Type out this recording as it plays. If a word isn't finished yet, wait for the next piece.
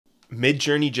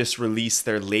Midjourney just released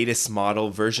their latest model,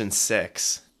 version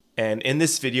 6. And in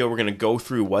this video, we're going to go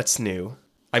through what's new.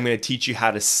 I'm going to teach you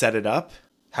how to set it up,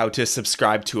 how to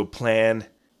subscribe to a plan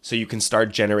so you can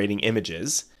start generating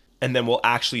images. And then we'll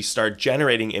actually start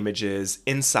generating images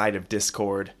inside of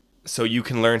Discord so you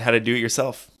can learn how to do it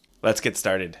yourself. Let's get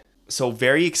started. So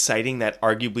very exciting that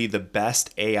arguably the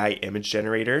best AI image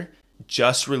generator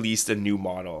just released a new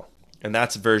model, and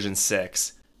that's version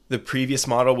 6. The previous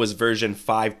model was version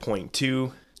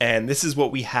 5.2, and this is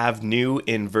what we have new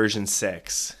in version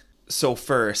 6. So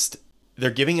first, they're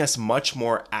giving us much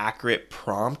more accurate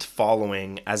prompt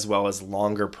following as well as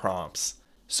longer prompts.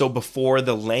 So before,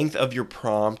 the length of your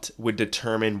prompt would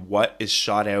determine what is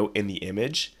shot out in the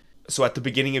image. So at the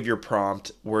beginning of your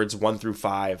prompt, words 1 through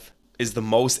 5 is the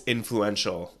most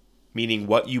influential, meaning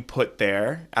what you put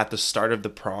there at the start of the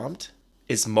prompt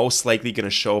is most likely going to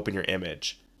show up in your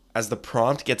image. As the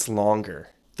prompt gets longer,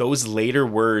 those later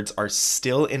words are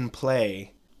still in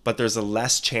play, but there's a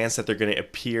less chance that they're going to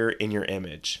appear in your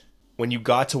image. When you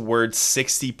got to words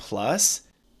 60 plus,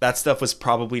 that stuff was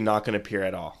probably not going to appear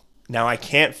at all. Now, I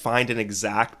can't find an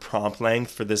exact prompt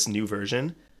length for this new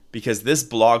version because this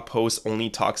blog post only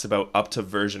talks about up to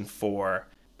version 4.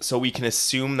 So we can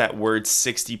assume that words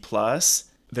 60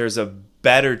 plus, there's a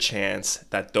better chance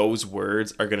that those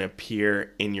words are going to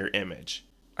appear in your image.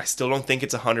 I still don't think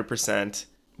it's 100%,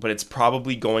 but it's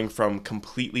probably going from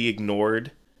completely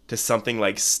ignored to something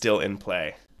like still in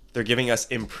play. They're giving us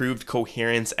improved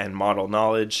coherence and model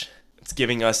knowledge. It's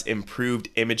giving us improved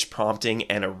image prompting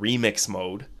and a remix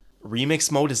mode.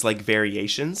 Remix mode is like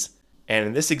variations, and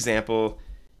in this example,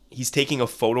 he's taking a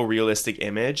photorealistic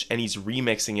image and he's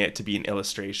remixing it to be an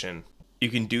illustration. You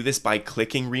can do this by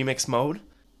clicking remix mode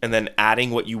and then adding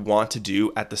what you want to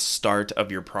do at the start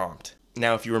of your prompt.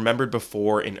 Now, if you remembered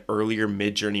before in earlier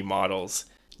Midjourney models,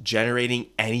 generating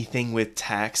anything with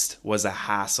text was a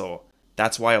hassle.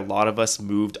 That's why a lot of us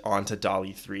moved on to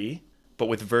DALL-E 3. But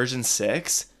with version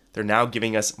 6, they're now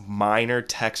giving us minor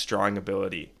text drawing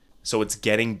ability. So it's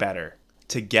getting better.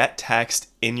 To get text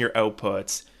in your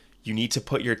outputs, you need to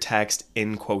put your text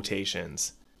in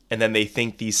quotations. And then they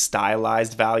think these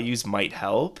stylized values might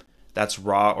help. That's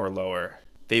raw or lower.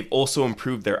 They've also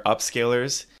improved their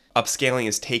upscalers. Upscaling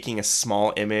is taking a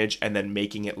small image and then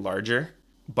making it larger,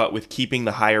 but with keeping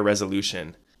the higher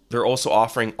resolution. They're also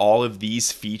offering all of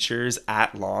these features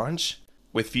at launch,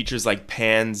 with features like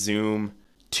pan, zoom,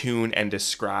 tune, and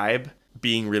describe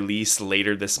being released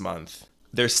later this month.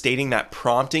 They're stating that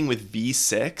prompting with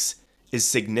V6 is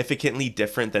significantly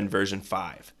different than version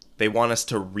 5. They want us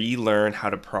to relearn how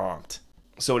to prompt.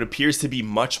 So it appears to be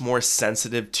much more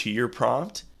sensitive to your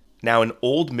prompt. Now, in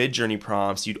old Midjourney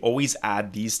prompts, you'd always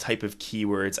add these type of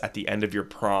keywords at the end of your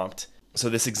prompt. So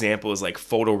this example is like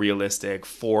photorealistic,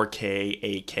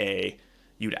 4K, 8K.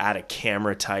 You'd add a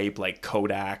camera type like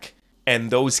Kodak. And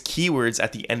those keywords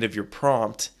at the end of your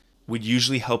prompt would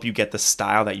usually help you get the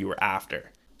style that you were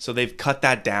after. So they've cut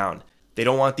that down. They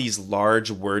don't want these large,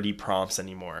 wordy prompts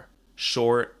anymore.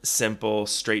 Short, simple,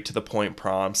 straight to the point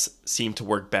prompts seem to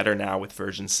work better now with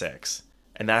version 6.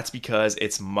 And that's because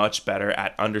it's much better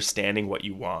at understanding what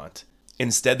you want.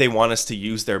 Instead, they want us to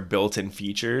use their built-in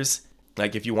features.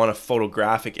 Like if you want a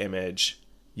photographic image,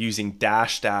 using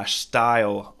 --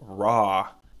 style raw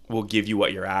will give you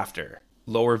what you're after.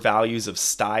 Lower values of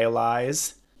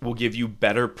stylize will give you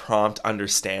better prompt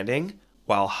understanding,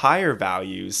 while higher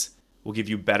values will give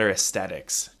you better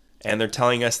aesthetics. And they're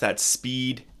telling us that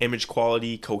speed, image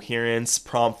quality, coherence,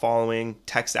 prompt following,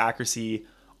 text accuracy,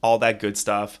 all that good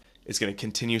stuff is going to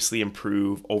continuously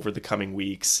improve over the coming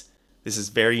weeks. This is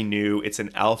very new. It's an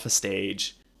alpha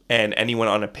stage, and anyone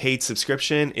on a paid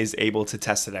subscription is able to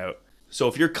test it out. So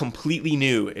if you're completely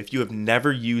new, if you have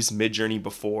never used Midjourney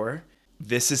before,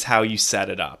 this is how you set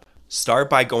it up.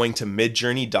 Start by going to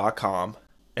midjourney.com,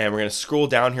 and we're going to scroll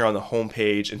down here on the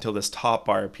homepage until this top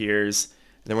bar appears,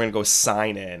 and then we're going to go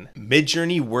sign in.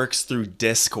 Midjourney works through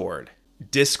Discord.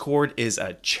 Discord is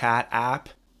a chat app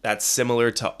that's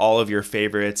similar to all of your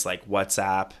favorites like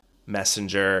WhatsApp,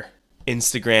 Messenger,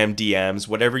 Instagram DMs,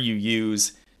 whatever you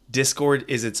use. Discord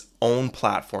is its own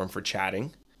platform for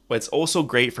chatting, but it's also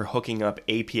great for hooking up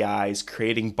APIs,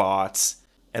 creating bots,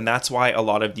 and that's why a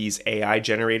lot of these AI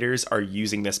generators are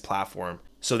using this platform.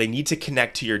 So they need to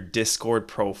connect to your Discord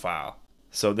profile.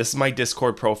 So this is my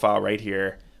Discord profile right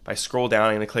here. If I scroll down,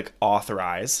 I'm going to click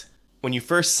authorize. When you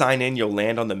first sign in, you'll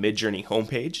land on the Midjourney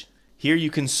homepage. Here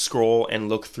you can scroll and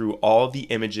look through all the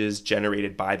images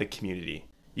generated by the community.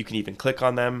 You can even click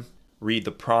on them, read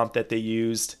the prompt that they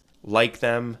used, like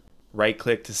them,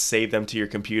 right-click to save them to your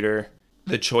computer.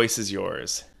 The choice is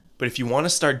yours. But if you want to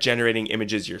start generating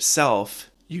images yourself,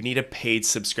 you need a paid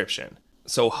subscription.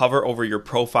 So hover over your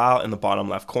profile in the bottom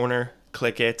left corner,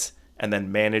 click it, and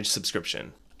then manage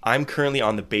subscription. I'm currently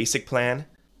on the basic plan,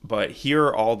 but here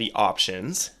are all the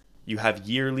options. You have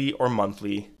yearly or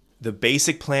monthly. The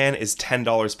basic plan is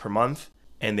 $10 per month,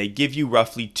 and they give you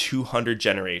roughly 200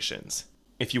 generations.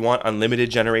 If you want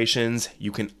unlimited generations,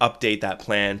 you can update that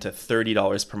plan to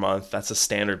 $30 per month. That's a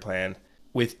standard plan.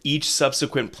 With each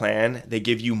subsequent plan, they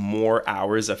give you more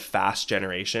hours of fast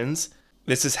generations.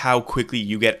 This is how quickly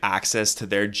you get access to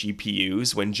their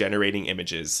GPUs when generating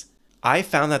images. I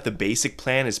found that the basic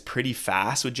plan is pretty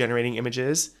fast with generating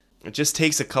images. It just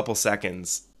takes a couple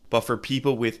seconds. But for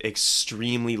people with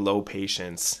extremely low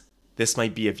patience, this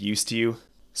might be of use to you.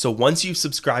 So once you've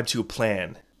subscribed to a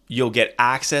plan, you'll get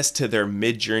access to their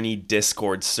Midjourney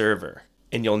Discord server,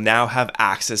 and you'll now have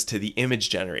access to the image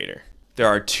generator. There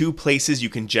are 2 places you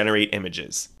can generate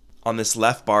images. On this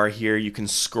left bar here, you can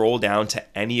scroll down to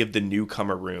any of the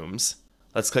newcomer rooms.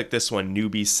 Let's click this one,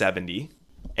 Newbie 70.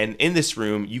 And in this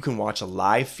room, you can watch a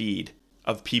live feed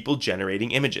of people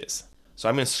generating images. So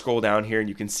I'm going to scroll down here and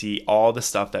you can see all the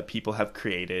stuff that people have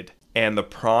created and the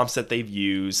prompts that they've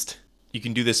used. You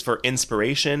can do this for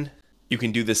inspiration. You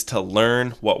can do this to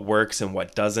learn what works and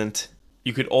what doesn't.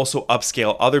 You could also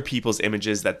upscale other people's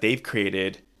images that they've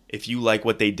created if you like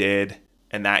what they did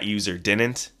and that user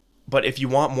didn't. But if you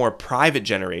want more private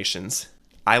generations,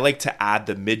 I like to add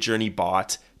the Midjourney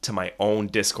bot to my own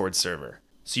Discord server.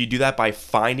 So you do that by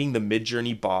finding the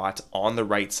Midjourney bot on the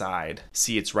right side.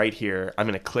 See, it's right here. I'm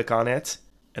going to click on it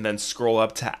and then scroll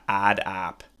up to Add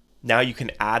App. Now you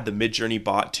can add the Midjourney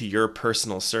bot to your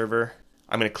personal server.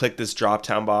 I'm going to click this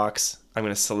drop-down box. I'm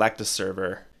going to select a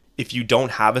server. If you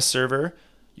don't have a server,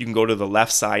 you can go to the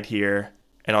left side here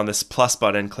and on this plus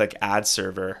button, click Add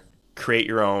Server. Create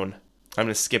your own. I'm going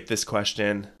to skip this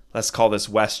question. Let's call this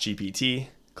West GPT.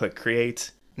 Click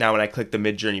Create. Now when I click the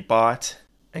Midjourney bot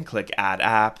and click Add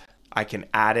App, I can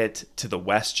add it to the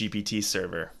West GPT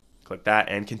server. Click that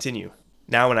and continue.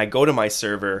 Now when I go to my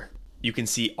server, you can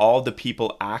see all the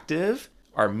people active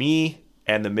are me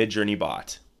and the Midjourney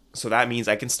bot. So that means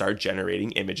I can start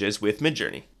generating images with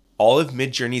Midjourney. All of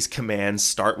Midjourney's commands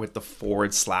start with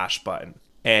the / button.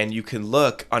 And you can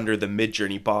look under the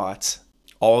Midjourney bot,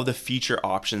 all of the feature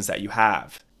options that you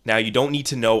have. Now you don't need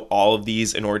to know all of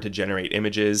these in order to generate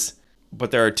images,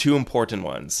 but there are 2 important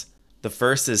ones. The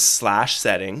first is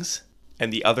 /settings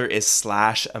and the other is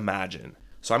 /imagine.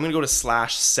 So I'm going to go to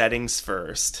 /settings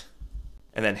first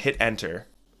and then hit enter.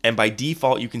 And by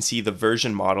default, you can see the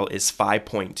version model is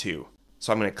 5.2.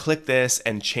 So I'm going to click this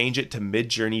and change it to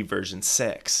Midjourney version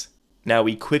 6. Now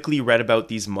we quickly read about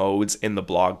these modes in the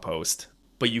blog post,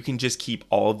 but you can just keep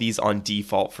all of these on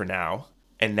default for now.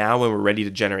 And now when we're ready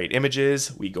to generate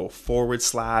images, we go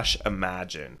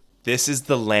 /imagine. This is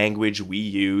the language we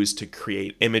use to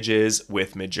create images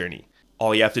with Midjourney.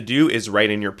 All you have to do is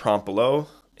write in your prompt below,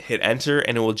 hit enter,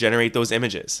 and it will generate those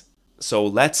images. So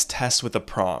let's test with a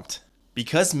prompt.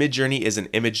 Because Midjourney is an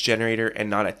image generator and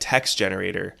not a text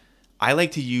generator, I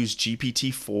like to use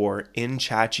GPT-4 in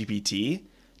ChatGPT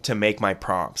to make my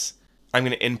prompts. I'm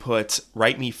going to input,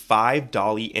 write me 5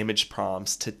 DALL-E image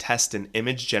prompts to test an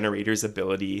image generator's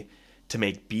ability to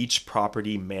make beach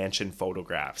property mansion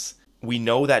photographs. We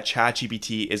know that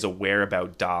ChatGPT is aware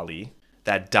about DALL-E,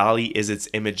 that DALL-E is its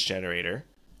image generator,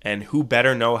 and who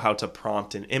better know how to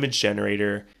prompt an image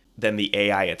generator than the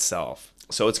AI itself.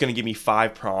 So it's going to give me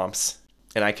 5 prompts,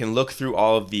 and I can look through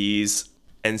all of these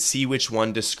and see which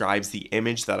one describes the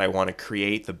image that I want to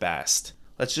create the best.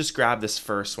 Let's just grab this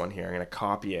first one here. I'm going to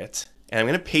copy it, and I'm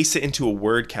going to paste it into a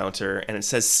word counter, and it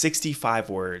says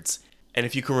 65 words. And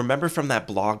if you can remember from that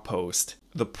blog post,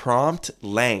 the prompt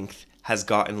length has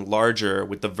gotten larger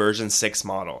with the version 6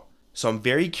 model. So I'm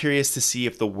very curious to see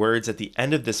if the words at the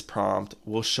end of this prompt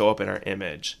will show up in our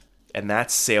image. And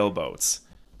that's sailboats.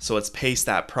 So let's paste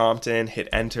that prompt in, hit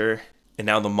enter, and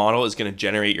now the model is going to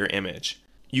generate your image.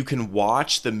 You can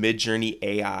watch the Midjourney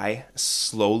AI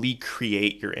slowly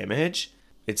create your image.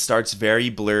 It starts very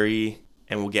blurry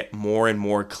and will get more and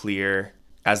more clear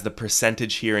as the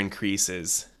percentage here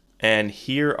increases. And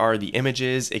here are the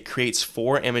images. It creates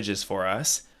 4 images for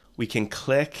us. We can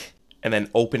click and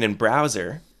then open in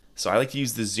browser. So I like to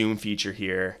use the zoom feature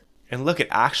here. And look, it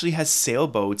actually has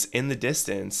sailboats in the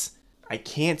distance. I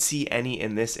can't see any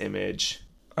in this image.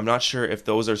 I'm not sure if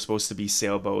those are supposed to be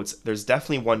sailboats. There's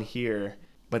definitely one here,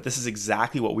 but this is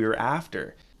exactly what we were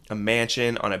after. A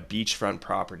mansion on a beachfront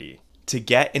property. To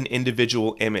get an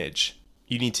individual image,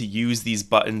 you need to use these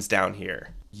buttons down here.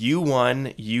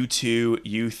 U1, U2,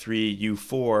 U3,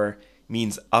 U4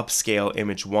 means upscale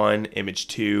image 1, image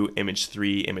 2, image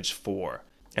 3, image 4.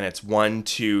 and it's 1,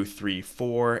 2, 3,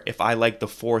 4. If I like the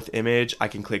fourth image, I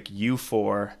can click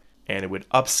U4 and it would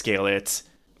upscale it.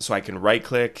 So I can right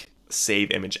click,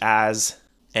 save image as,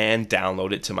 and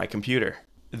download it to my computer.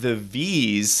 The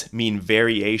V's mean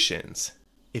variations.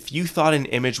 If you thought an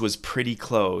image was pretty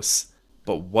close,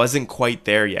 but wasn't quite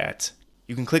there yet,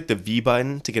 you can click the V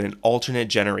button to get an alternate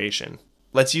generation.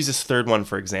 Let's use this third one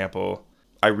for example.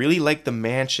 I really like the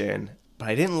mansion, but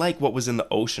I didn't like what was in the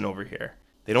ocean over here.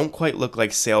 They don't quite look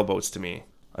like sailboats to me.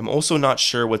 I'm also not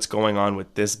sure what's going on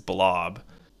with this blob.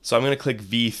 So I'm going to click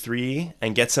V3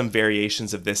 and get some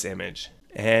variations of this image.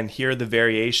 And here are the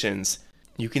variations.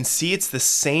 You can see it's the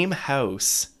same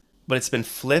house, but it's been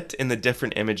flipped in the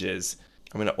different images.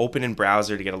 I'm going to open in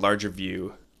browser to get a larger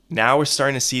view. Now we're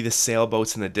starting to see the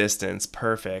sailboats in the distance.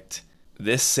 Perfect.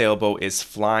 This sailboat is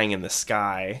flying in the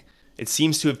sky. It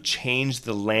seems to have changed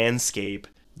the landscape,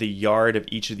 the yard of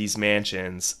each of these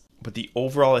mansions, but the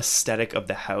overall aesthetic of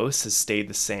the house has stayed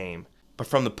the same. But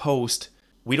from the post,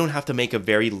 we don't have to make a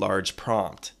very large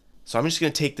prompt. So I'm just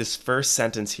going to take this first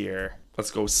sentence here.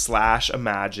 Let's go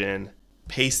 /imagine,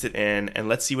 paste it in, and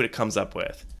let's see what it comes up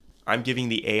with. I'm giving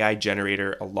the AI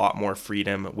generator a lot more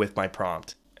freedom with my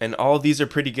prompt. And all of these are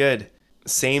pretty good.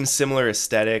 Same similar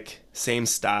aesthetic, same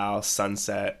style,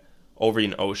 sunset, over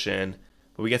an ocean.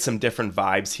 But we get some different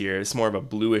vibes here. It's more of a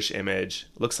bluish image.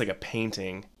 Looks like a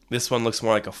painting. This one looks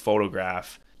more like a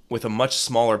photograph. With a much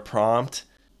smaller prompt,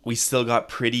 we still got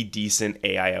pretty decent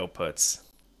AI outputs.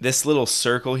 This little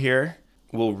circle here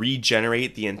will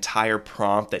regenerate the entire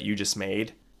prompt that you just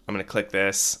made. I'm going to click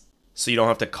this so you don't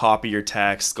have to copy your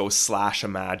text, go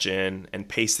 /imagine, and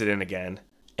paste it in again.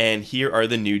 And here are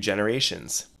the new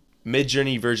generations.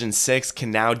 Midjourney version 6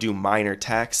 can now do minor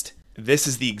text. This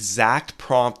is the exact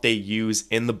prompt they use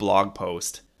in the blog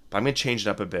post, but I'm going to change it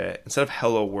up a bit. Instead of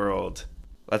hello world,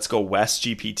 let's go West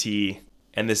GPT.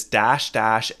 And this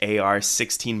 --AR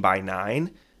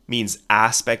 16:9 means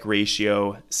aspect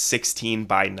ratio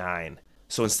 16:9.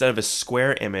 So instead of a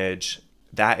square image,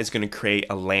 that is going to create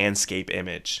a landscape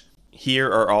image. Here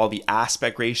are all the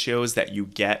aspect ratios that you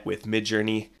get with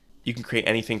Midjourney. You can create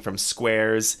anything from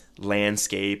squares,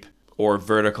 landscape, or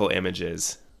vertical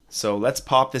images. So let's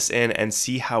pop this in and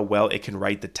see how well it can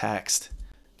write the text.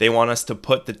 They want us to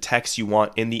put the text you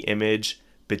want in the image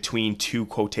between two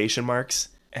quotation marks.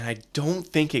 And I don't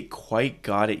think it quite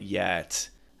got it yet.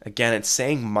 Again, it's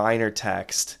saying minor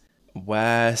text.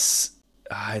 Wes,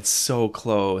 it's so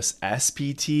close.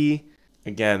 SPT?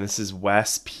 Again, this is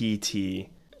Wes PT.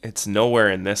 It's nowhere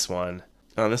in this one.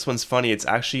 Now this one's funny, it's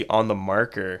actually on the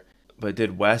marker, but it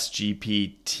did Wes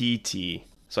GPT.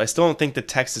 So I still don't think the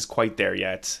text is quite there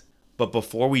yet. But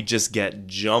before we just get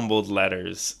jumbled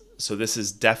letters, so this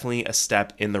is definitely a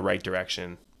step in the right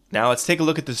direction. Now let's take a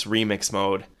look at this remix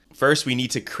mode. First, we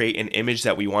need to create an image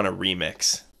that we want to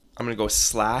remix. I'm going to go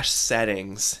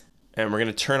 /settings, and we're going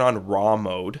to turn on raw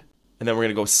mode. And then we're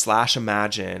going to go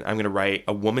 /imagine. I'm going to write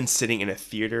a woman sitting in a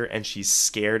theater and she's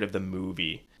scared of the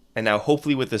movie. And now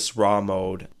hopefully with this raw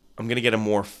mode, I'm going to get a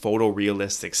more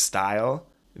photorealistic style.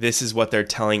 This is what they're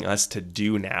telling us to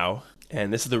do now.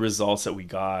 And this is the results that we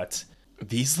got.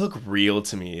 These look real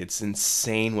to me. It's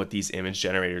insane what these image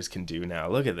generators can do now.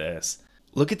 Look at this.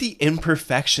 Look at the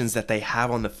imperfections that they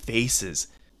have on the faces.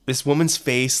 This woman's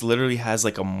face literally has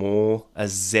like a mole, a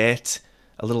zit,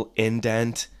 a little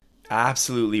indent.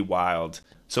 Absolutely wild.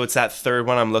 So it's that third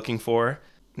one I'm looking for.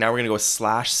 Now we're going to go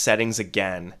 /settings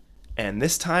again. And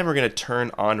this time we're going to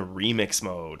turn on remix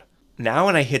mode. Now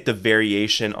when I hit the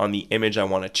variation on the image I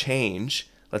want to change,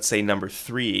 let's say number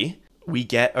 3, we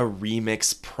get a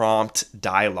remix prompt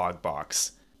dialog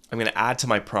box. I'm going to add to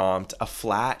my prompt a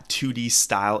flat 2D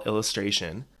style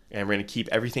illustration, and we're going to keep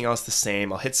everything else the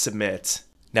same. I'll hit submit.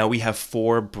 Now we have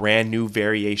 4 brand new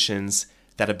variations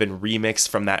that have been remixed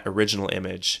from that original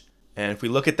image. And if we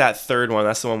look at that third one,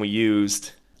 that's the one we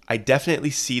used, I definitely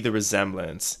see the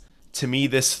resemblance. To me,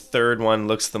 this third one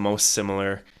looks the most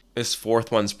similar. This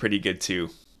fourth one's pretty good too.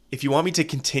 If you want me to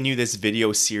continue this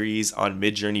video series on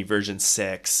Midjourney version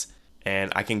 6,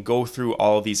 and I can go through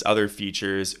all of these other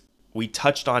features, we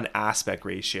touched on aspect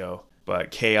ratio,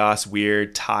 but chaos,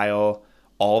 weird, tile,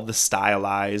 all the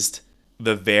stylized,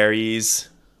 the varies,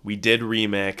 we did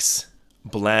remix,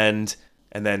 blend,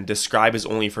 and then describe is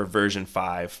only for version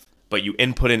 5. But you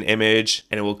input an image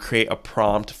and it will create a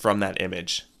prompt from that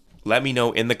image. Let me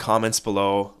know in the comments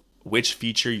below which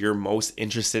feature you're most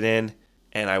interested in,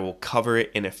 and I will cover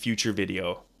it in a future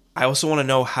video. I also want to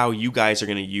know how you guys are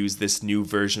going to use this new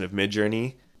version of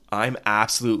Midjourney. I'm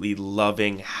absolutely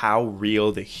loving how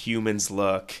real the humans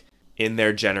look in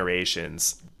their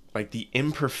generations. Like the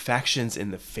imperfections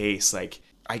in the face, like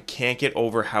I can't get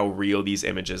over how real these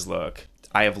images look.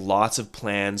 I have lots of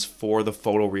plans for the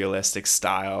photorealistic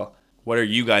style. What are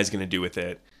you guys going to do with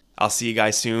it? I'll see you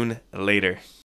guys soon. Later.